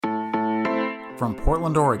From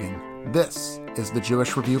Portland, Oregon, this is the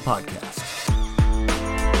Jewish Review Podcast.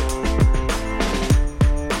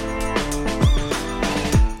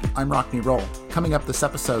 I'm Rockne Roll. Coming up this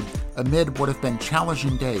episode, amid what have been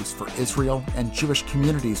challenging days for Israel and Jewish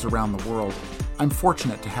communities around the world, I'm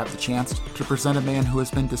fortunate to have the chance to present a man who has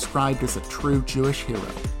been described as a true Jewish hero,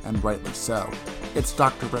 and rightly so. It's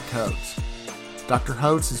Dr. Rick Hodes. Dr.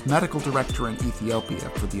 Hodes is medical director in Ethiopia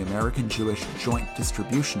for the American Jewish Joint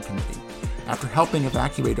Distribution Committee. After helping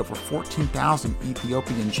evacuate over 14,000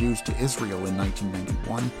 Ethiopian Jews to Israel in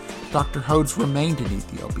 1991, Dr. Hodes remained in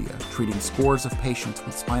Ethiopia, treating scores of patients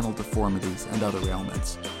with spinal deformities and other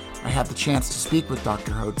ailments. I had the chance to speak with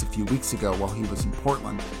Dr. Hodes a few weeks ago while he was in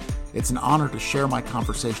Portland. It's an honor to share my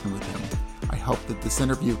conversation with him. I hope that this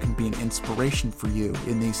interview can be an inspiration for you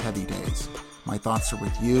in these heavy days. My thoughts are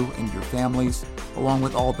with you and your families, along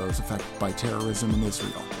with all those affected by terrorism in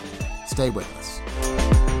Israel. Stay with us.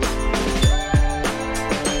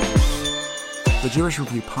 The Jewish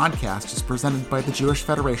Review Podcast is presented by the Jewish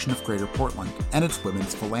Federation of Greater Portland and its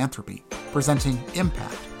Women's Philanthropy, presenting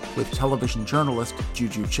Impact with television journalist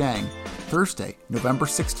Juju Chang, Thursday, November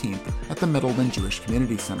 16th at the Middleman Jewish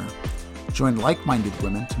Community Center. Join like-minded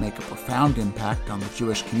women to make a profound impact on the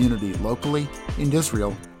Jewish community locally, in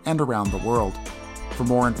Israel, and around the world. For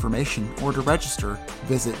more information or to register,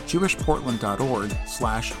 visit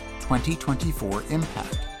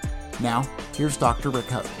jewishportland.org/2024impact. Now, here's Dr. Rick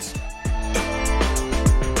Hodes.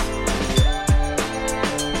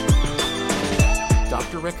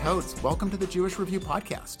 Dr. Rick Hodes, welcome to the Jewish Review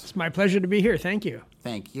Podcast. It's my pleasure to be here. Thank you.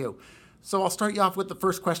 Thank you. So I'll start you off with the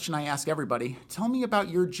first question I ask everybody. Tell me about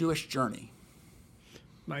your Jewish journey.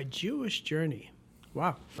 My Jewish journey.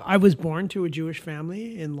 Wow. I was born to a Jewish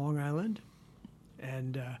family in Long Island,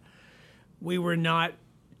 and we were not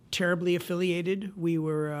terribly affiliated. We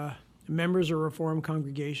were members of a Reform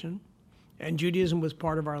congregation, and Judaism was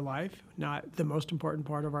part of our life, not the most important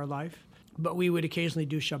part of our life. But we would occasionally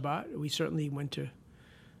do Shabbat. We certainly went to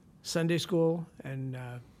Sunday school and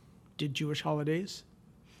did Jewish holidays.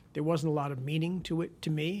 There wasn't a lot of meaning to it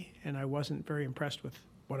to me, and I wasn't very impressed with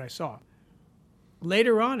what I saw.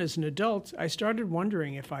 Later on, as an adult, I started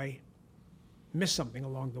wondering if I missed something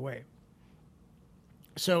along the way.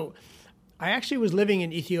 So I actually was living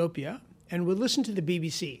in Ethiopia and would listen to the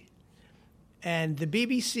BBC. And the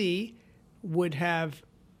BBC would have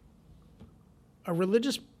a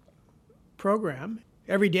religious program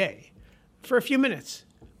every day for a few minutes.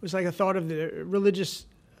 It was like a religious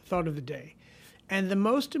thought of the day. And the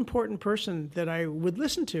most important person that I would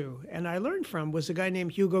listen to and I learned from was a guy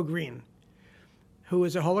named Hugo Green, who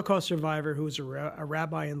was a Holocaust survivor, who was a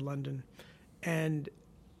rabbi in London. And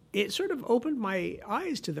it sort of opened my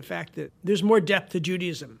eyes to the fact that there's more depth to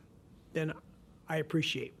Judaism than I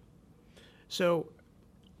appreciate. So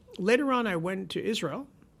later on, I went to Israel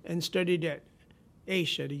and studied at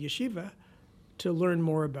Aish, at a yeshiva, to learn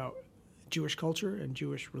more about Jewish culture and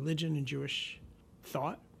Jewish religion and Jewish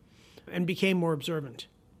thought, and became more observant.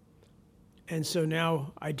 And so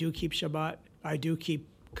now I do keep Shabbat. I do keep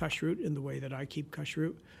kashrut in the way that I keep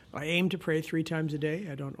kashrut. I aim to pray 3 times a day.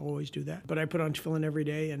 I don't always do that, but I put on tefillin every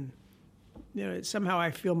day, and somehow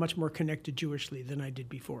I feel much more connected Jewishly than I did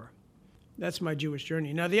before. That's my Jewish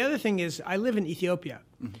journey. Now, the other thing is I live in Ethiopia,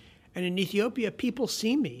 and in Ethiopia, people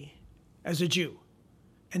see me as a Jew,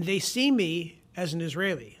 and they see me as an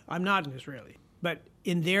Israeli. I'm not an Israeli, but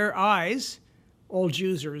in their eyes, all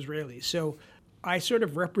Jews are Israelis. So I sort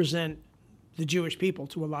of represent the Jewish people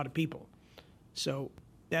to a lot of people. So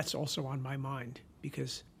that's also on my mind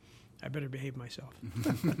because I better behave myself.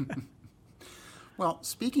 Well,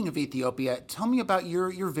 speaking of Ethiopia, tell me about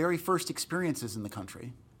your very first experiences in the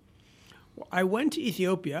country. Well, I went to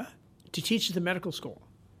Ethiopia to teach at the medical school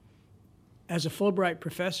as a Fulbright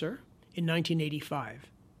professor in 1985.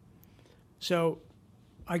 So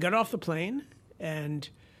I got off the plane and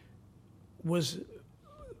was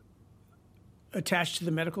attached to the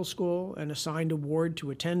medical school and assigned a ward to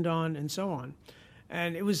attend on and so on.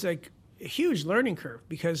 And it was like a huge learning curve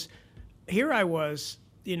because here I was,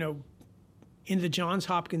 in the Johns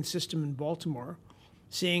Hopkins system in Baltimore,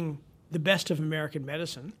 seeing the best of American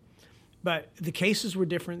medicine. But the cases were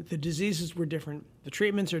different, the diseases were different, the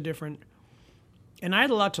treatments are different. And I had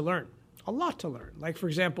a lot to learn. Like, for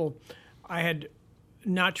example, I had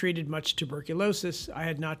not treated much tuberculosis. I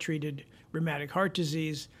had not treated rheumatic heart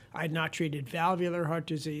disease. I had not treated valvular heart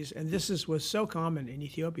disease. And this was so common in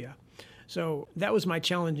Ethiopia. So that was my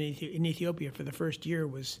challenge in Ethiopia for the first year,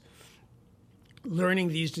 was learning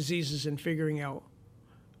these diseases and figuring out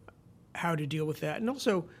how to deal with that. And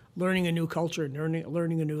also learning a new culture,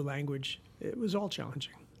 learning a new language. It was all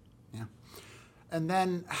challenging. Yeah. And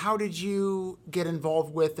then how did you get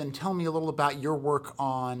involved with, and tell me a little about your work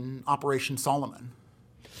on Operation Solomon?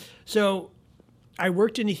 So I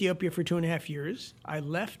worked in Ethiopia for 2.5 years. I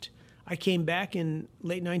left. I came back in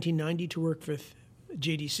late 1990 to work for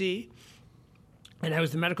JDC, and I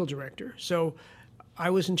was the medical director. So I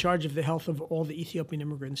was in charge of the health of all the Ethiopian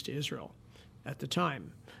immigrants to Israel at the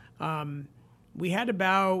time. We had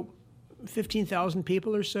about 15,000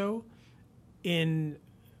 people or so in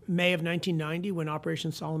May of 1990 when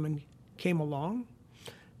Operation Solomon came along.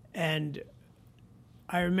 And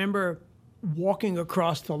I remember walking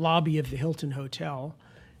across the lobby of the Hilton Hotel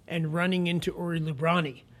and running into Uri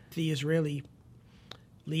Lubrani, the Israeli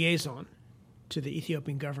liaison to the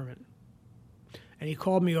Ethiopian government. And he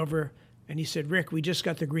called me over and he said, "Rick, we just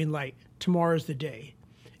got the green light. Tomorrow's the day.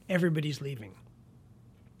 Everybody's leaving."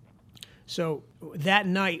 So that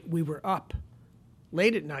night we were up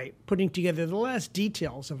late at night putting together the last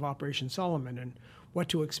details of Operation Solomon and what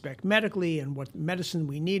to expect medically and what medicine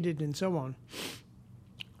we needed and so on.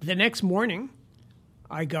 The next morning,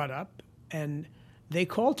 I got up and they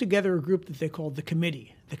called together a group that they called the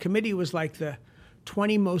committee. The committee was like the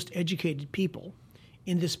 20 most educated people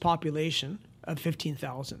in this population of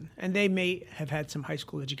 15,000, and they may have had some high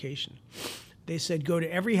school education. They said, go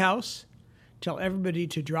to every house, tell everybody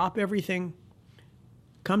to drop everything,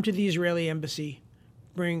 come to the Israeli embassy,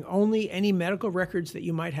 bring only any medical records that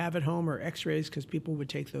you might have at home or x-rays, because people would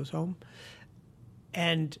take those home,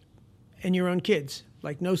 and your own kids,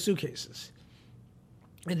 like no suitcases.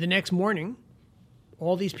 And the next morning,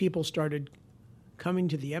 all these people started coming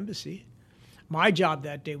to the embassy. My job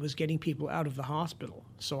that day was getting people out of the hospital.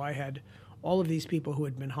 So I had all of these people who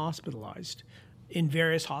had been hospitalized in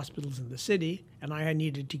various hospitals in the city, and I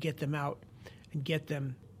needed to get them out and get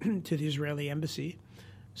them to the Israeli embassy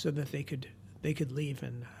so that they could leave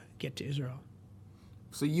and get to Israel.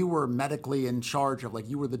 So you were medically in charge of,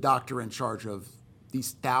 you were the doctor in charge of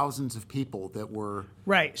these thousands of people that were...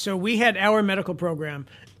 Right. So we had our medical program.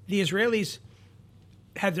 The Israelis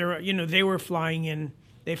had their, they were flying in,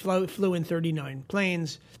 they flew in 39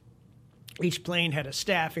 planes. Each plane had a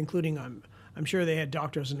staff, including, I'm sure they had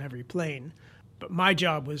doctors on every plane. But my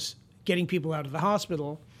job was getting people out of the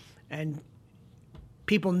hospital, and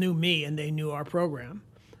people knew me and they knew our program.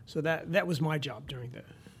 So that was my job during that.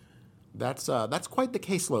 That's quite the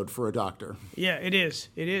caseload for a doctor. Yeah, it is.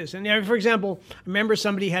 It is. And for example, I remember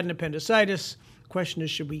somebody had an appendicitis. The question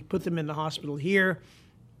is, should we put them in the hospital here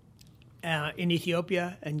in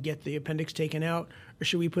Ethiopia and get the appendix taken out, or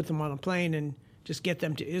should we put them on a plane and just get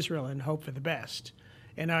them to Israel and hope for the best?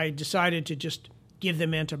 And I decided to just give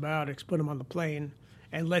them antibiotics, put them on the plane,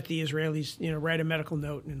 and let the Israelis, write a medical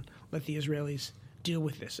note and let the Israelis deal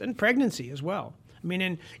with this. And pregnancy as well. I mean,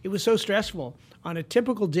 and it was so stressful. On a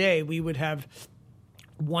typical day, we would have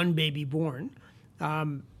one baby born.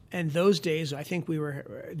 And those days, I think we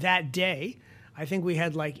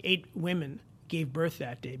had like 8 women gave birth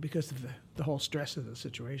that day because of the whole stress of the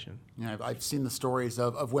situation. Yeah, I've seen the stories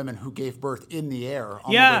of women who gave birth in the air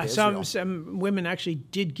on the way to Israel. Some women actually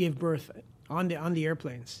did give birth on the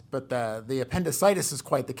airplanes. But the appendicitis is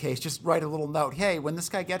quite the case. Just write a little note. Hey, when this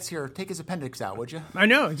guy gets here, take his appendix out, would you? I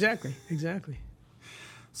know, exactly.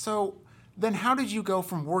 So then how did you go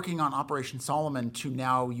from working on Operation Solomon to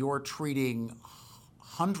now you're treating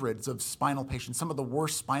hundreds of spinal patients, some of the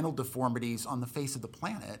worst spinal deformities on the face of the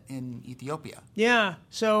planet in Ethiopia? Yeah.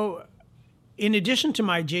 So in addition to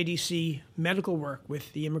my JDC medical work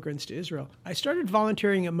with the immigrants to Israel, I started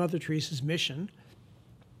volunteering at Mother Teresa's mission,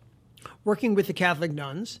 working with the Catholic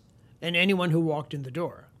nuns and anyone who walked in the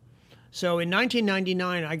door. So in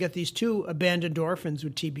 1999, I got these 2 abandoned orphans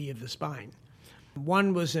with TB of the spine.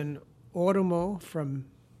 One was an Oromo from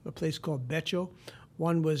a place called Becho.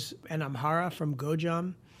 One was an Amhara from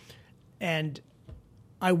Gojam. And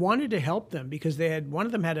I wanted to help them because one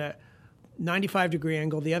of them had a 95-degree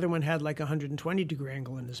angle. The other one had like a 120-degree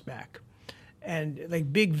angle in his back, and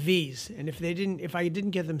like big V's. And if I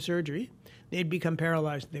didn't get them surgery, they'd become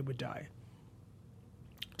paralyzed and they would die.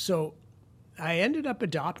 So I ended up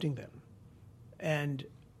adopting them and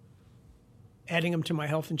adding them to my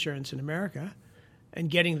health insurance in America and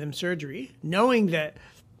getting them surgery, knowing that,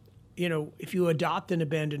 if you adopt an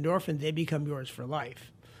abandoned orphan, they become yours for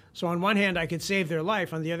life. So on one hand, I could save their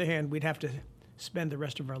life. On the other hand, we'd have to spend the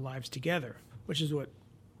rest of our lives together, which is what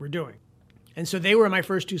we're doing. And so they were my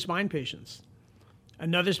first 2 spine patients.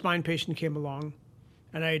 Another spine patient came along,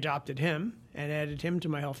 and I adopted him and added him to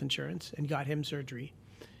my health insurance and got him surgery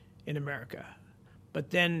in America.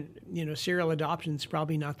 But then, serial adoption is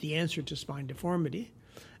probably not the answer to spine deformity.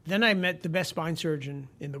 Then I met the best spine surgeon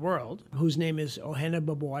in the world, whose name is Ohene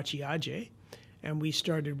Boboachi Aje, and we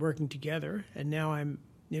started working together. And now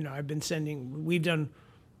we've done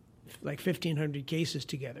like 1,500 cases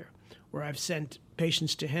together, where I've sent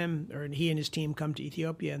patients to him, or he and his team come to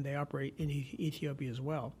Ethiopia, and they operate in Ethiopia as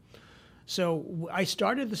well. So I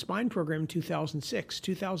started the spine program in 2006.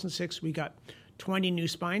 2006, we got 20 new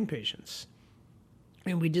spine patients,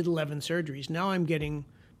 and we did 11 surgeries. Now I'm getting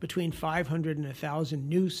between 500 and 1,000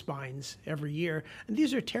 new spines every year, and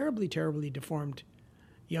these are terribly, terribly deformed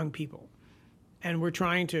young people. And we're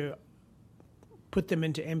trying to put them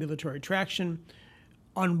into ambulatory traction,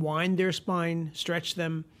 unwind their spine, stretch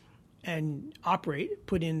them, and operate,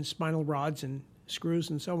 put in spinal rods and screws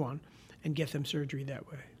and so on, and get them surgery that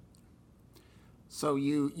way. So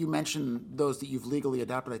you mentioned those that you've legally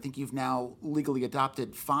adopted. I think you've now legally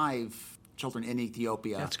adopted 5 children in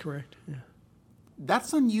Ethiopia. That's correct, yeah.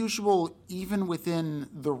 That's unusual even within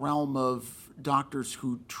the realm of doctors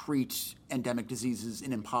who treat endemic diseases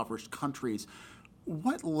in impoverished countries.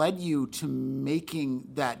 What led you to making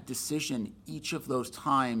that decision each of those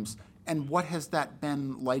times, and what has that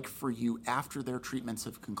been like for you after their treatments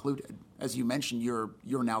have concluded? As you mentioned, you're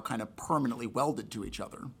now kind of permanently welded to each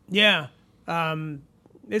other. Yeah.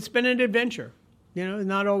 It's been an adventure,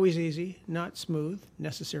 not always easy, not smooth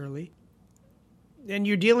necessarily. And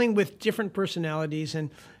you're dealing with different personalities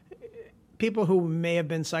and people who may have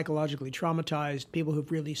been psychologically traumatized, people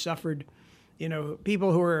who've really suffered,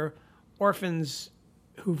 people who are orphans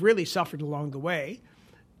who've really suffered along the way,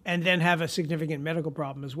 and then have a significant medical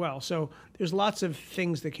problem as well. So there's lots of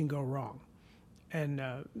things that can go wrong. And,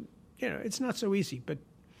 it's not so easy, but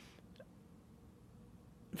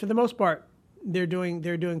for the most part, they're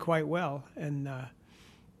doing quite well, and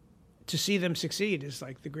to see them succeed is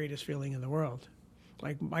like the greatest feeling in the world.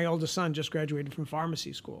 Like my oldest son just graduated from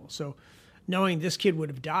pharmacy school, so knowing this kid would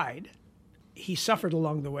have died, he suffered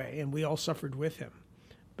along the way, and we all suffered with him,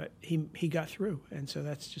 but he got through, and so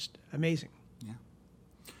that's just amazing. Yeah.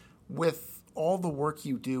 With all the work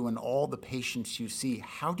you do and all the patients you see,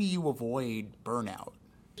 how do you avoid burnout?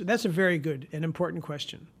 So that's a very good and important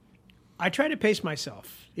question. I try to pace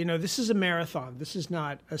myself. This is a marathon. This is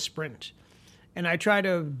not a sprint. And I try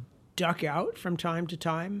to duck out from time to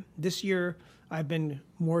time. This year, I've been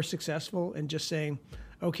more successful in just saying,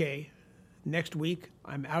 okay, next week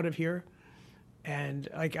I'm out of here. And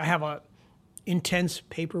I have a intense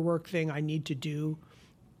paperwork thing I need to do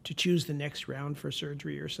to choose the next round for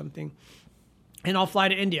surgery or something. And I'll fly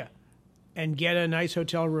to India and get a nice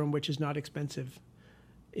hotel room, which is not expensive,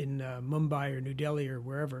 in Mumbai or New Delhi or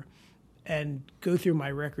wherever, and go through my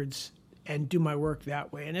records and do my work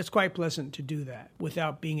that way. And it's quite pleasant to do that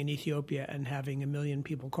without being in Ethiopia and having a million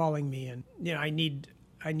people calling me. And I need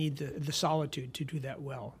the solitude to do that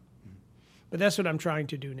well. But that's what I'm trying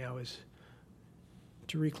to do now, is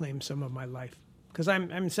to reclaim some of my life. Because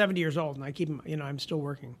I'm 70 years old, and I'm still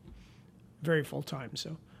working very full time.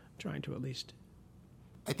 So I'm trying to at least.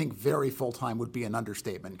 I think very full time would be an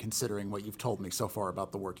understatement, considering what you've told me so far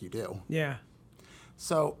about the work you do. Yeah.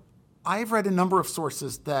 So I've read a number of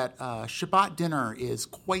sources that Shabbat dinner is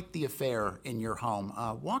quite the affair in your home.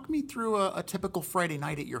 Walk me through a typical Friday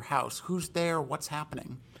night at your house. Who's there? What's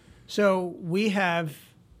happening? So we have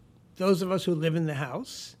those of us who live in the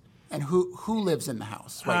house. And who lives in the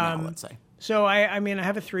house right now, let's say? So I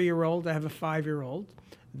have a 3-year-old. I have a 5-year-old.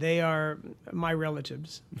 They are my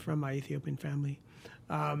relatives from my Ethiopian family.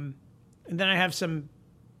 And then I have some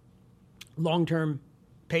long-term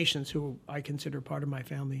patients who I consider part of my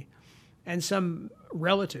family, and some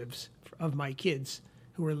relatives of my kids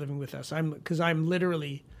who are living with us. Because I'm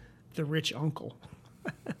literally the rich uncle,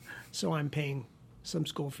 so I'm paying some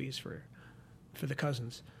school fees for the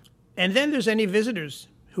cousins. And then there's any visitors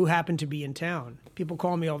who happen to be in town. People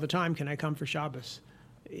call me all the time, can I come for Shabbos?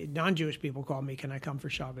 Non-Jewish people call me, can I come for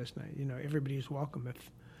Shabbos? And everybody's welcome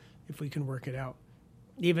if we can work it out.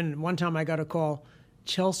 Even one time I got a call,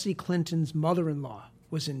 Chelsea Clinton's mother-in-law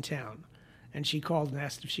was in town, and she called and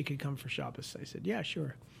asked if she could come for Shabbos. I said, yeah,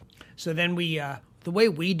 sure. So then the way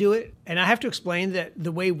we do it, and I have to explain that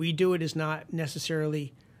the way we do it is not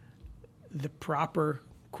necessarily the proper,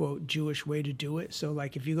 quote, Jewish way to do it. So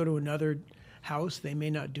like if you go to another house, they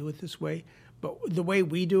may not do it this way. But the way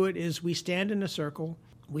we do it is we stand in a circle,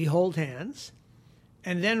 we hold hands,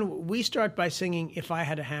 and then we start by singing If I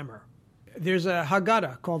Had a Hammer. There's a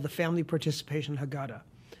Haggadah called the Family Participation Haggadah.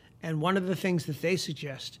 And one of the things that they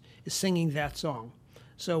suggest is singing that song.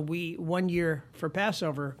 So one year for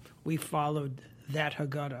Passover, we followed that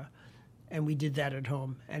Haggadah, and we did that at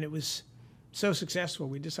home. And it was so successful,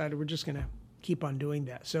 we decided we're just going to keep on doing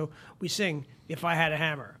that. So we sing, If I Had a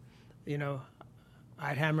Hammer.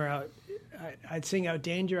 I'd hammer out, I'd sing out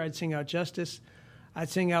danger, I'd sing out justice, I'd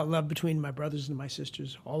sing out love between my brothers and my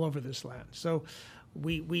sisters all over this land. So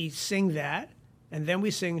we sing that, and then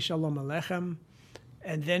we sing Shalom Aleichem.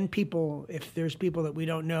 And then people, if there's people that we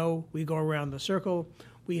don't know, we go around the circle,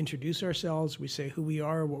 we introduce ourselves, we say who we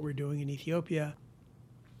are, what we're doing in Ethiopia.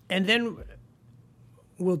 And then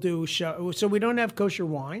we'll do, so we don't have kosher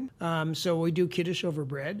wine, so we do kiddush over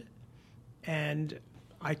bread. And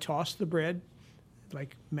I toss the bread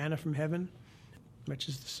like manna from heaven, which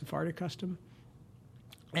is the Sephardic custom.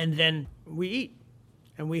 And then we eat.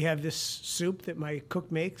 And we have this soup that my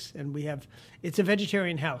cook makes, and it's a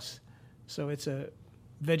vegetarian house. So it's a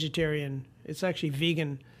vegetarian, it's actually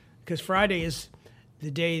vegan, because Friday is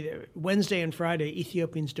the day, Wednesday and Friday,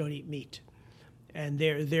 Ethiopians don't eat meat. And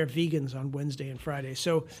they're vegans on Wednesday and Friday.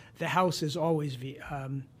 So the house is always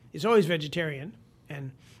vegetarian,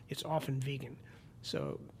 and it's often vegan.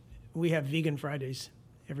 So we have vegan Fridays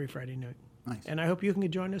every Friday night. Nice. And I hope you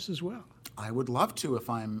can join us as well. I would love to if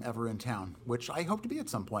I'm ever in town, which I hope to be at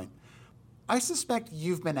some point. I suspect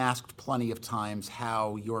you've been asked plenty of times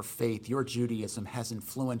how your faith, your Judaism, has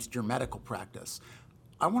influenced your medical practice.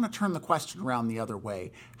 I want to turn the question around the other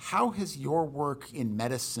way. How has your work in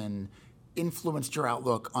medicine influenced your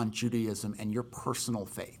outlook on Judaism and your personal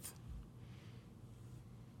faith?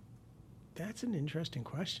 That's an interesting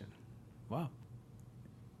question. Wow.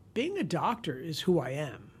 Being a doctor is who I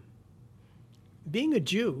am. Being a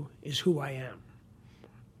Jew is who I am.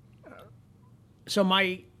 So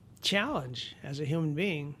my challenge as a human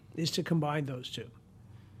being is to combine those two.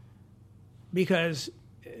 Because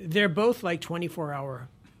they're both like 24-hour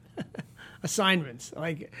assignments.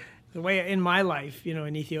 Like the way in my life,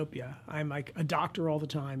 in Ethiopia, I'm like a doctor all the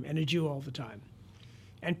time and a Jew all the time.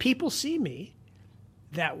 And people see me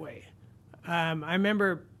that way. I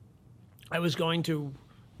remember I was going to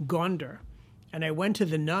Gondar, and I went to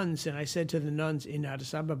the nuns, and I said to the nuns in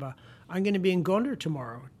Addis Ababa, I'm going to be in Gondar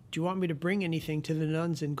tomorrow. Do you want me to bring anything to the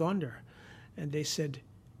nuns in Gondar? And they said,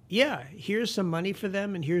 yeah, here's some money for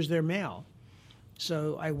them, and here's their mail.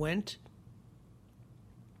 So I went,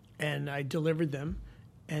 and I delivered them,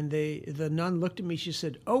 and the nun looked at me. She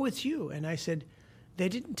said, oh, it's you. And I said, they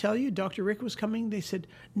didn't tell you Dr. Rick was coming? They said,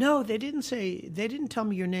 no, they didn't tell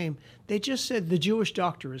me your name. They just said the Jewish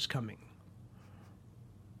doctor is coming.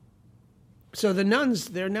 So the nuns,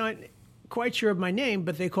 they're not quite sure of my name,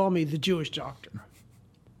 but they call me the Jewish doctor.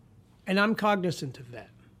 And I'm cognizant of that.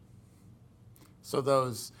 So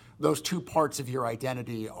those two parts of your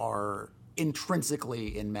identity are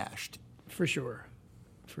intrinsically enmeshed. For sure.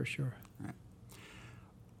 Right.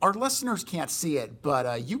 Our listeners can't see it,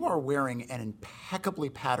 but you are wearing an impeccably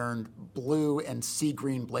patterned blue and sea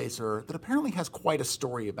green blazer that apparently has quite a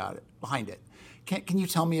story behind it. Can you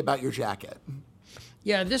tell me about your jacket?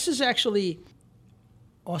 Yeah, this is actually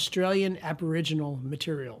Australian Aboriginal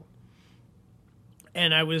material.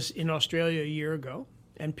 And I was in Australia a year ago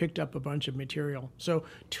and picked up a bunch of material. So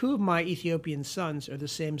 2 of my Ethiopian sons are the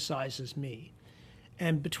same size as me.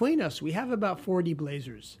 And between us, we have about 40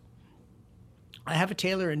 blazers. I have a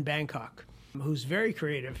tailor in Bangkok who's very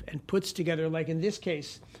creative and puts together, like in this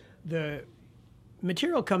case, the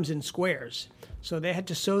material comes in squares. So they had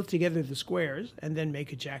to sew together the squares and then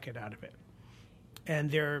make a jacket out of it. And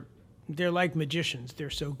they're like magicians. They're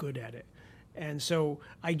so good at it. And so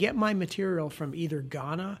I get my material from either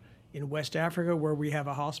Ghana in West Africa, where we have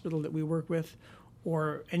a hospital that we work with,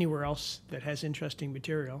 or anywhere else that has interesting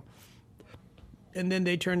material. And then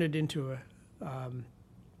they turn it into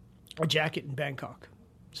a jacket in Bangkok.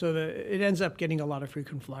 So it ends up getting a lot of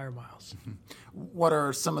frequent flyer miles. What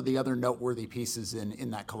are some of the other noteworthy pieces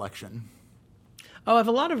in that collection? Oh, I have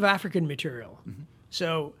a lot of African material. Mm-hmm.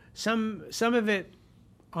 So some of it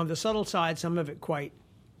on the subtle side, some of it quite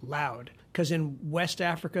loud. Because in West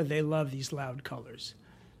Africa, they love these loud colors.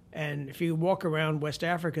 And if you walk around West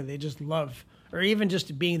Africa, they just love, or even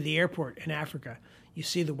just being at the airport in Africa, you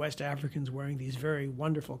see the West Africans wearing these very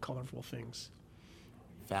wonderful, colorful things.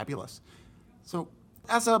 Fabulous. So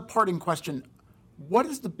as a parting question, what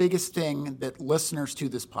is the biggest thing that listeners to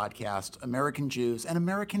this podcast, American Jews and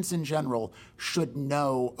Americans in general, should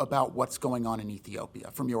know about what's going on in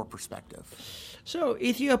Ethiopia from your perspective? So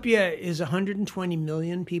Ethiopia is 120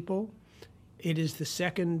 million people. It is the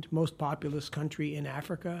second most populous country in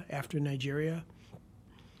Africa after Nigeria.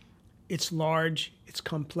 It's large, it's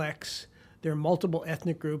complex. There are multiple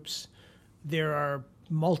ethnic groups. There are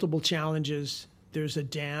multiple challenges. There's a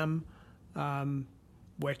dam,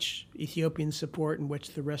 which Ethiopians support and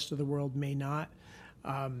which the rest of the world may not.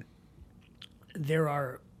 There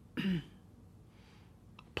are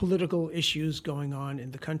political issues going on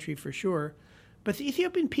in the country for sure. But the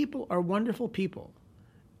Ethiopian people are wonderful people,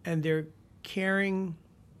 and they're caring,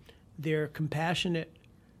 They're compassionate.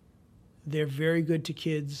 They're very good to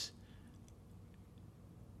kids.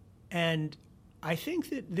 And I think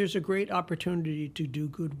that there's a great opportunity to do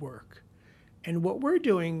good work. And what we're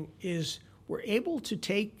doing is we're able to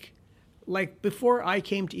take, like before I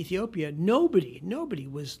came to Ethiopia, nobody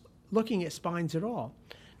was looking at spines at all.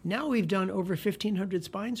 Now we've done over 1,500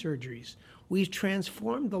 spine surgeries. We've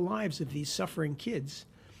transformed the lives of these suffering kids.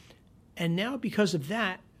 And now because of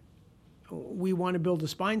that, we want to build a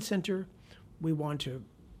spine center. We want to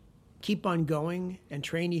keep on going and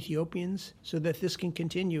train Ethiopians so that this can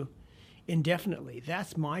continue indefinitely.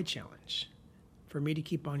 That's my challenge, for me to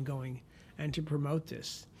keep on going and to promote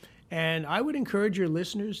this. And I would encourage your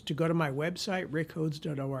listeners to go to my website,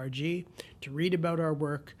 rickhodes.org, to read about our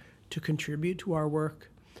work, to contribute to our work.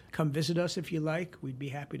 Come visit us if you like. We'd be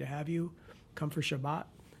happy to have you. Come for Shabbat.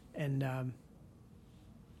 And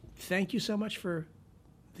thank you so much for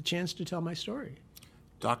the chance to tell my story.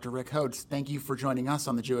 Dr. Rick Hodes, thank you for joining us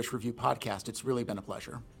on the Jewish Review podcast. It's really been a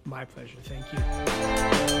pleasure. My pleasure. Thank you.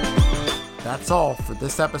 That's all for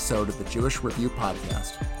this episode of the Jewish Review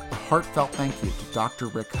podcast. A heartfelt thank you to Dr.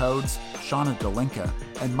 Rick Hodes, Shauna Dolinka,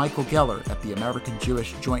 and Michael Geller at the American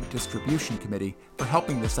Jewish Joint Distribution Committee for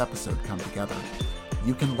helping this episode come together.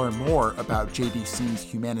 You can learn more about JDC's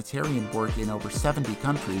humanitarian work in over 70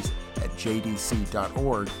 countries at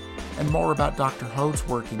jdc.org, and more about Dr. Hodes'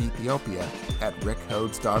 work in Ethiopia at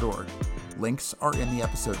rickhodes.org. Links are in the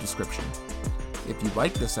episode description. If you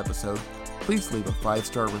like this episode, please leave a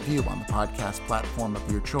 5-star review on the podcast platform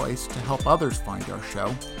of your choice to help others find our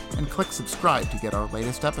show, and click subscribe to get our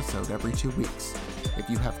latest episode every 2 weeks. If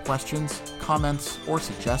you have questions, comments, or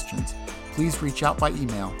suggestions, please reach out by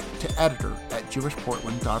email to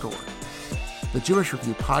editor@jewishportland.org. The Jewish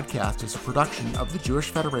Review podcast is a production of the Jewish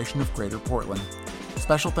Federation of Greater Portland.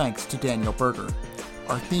 Special thanks to Daniel Berger.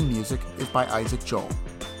 Our theme music is by Isaac Joel.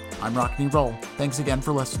 I'm Rockney Roll. Thanks again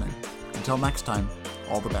for listening. Until next time,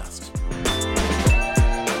 all the best.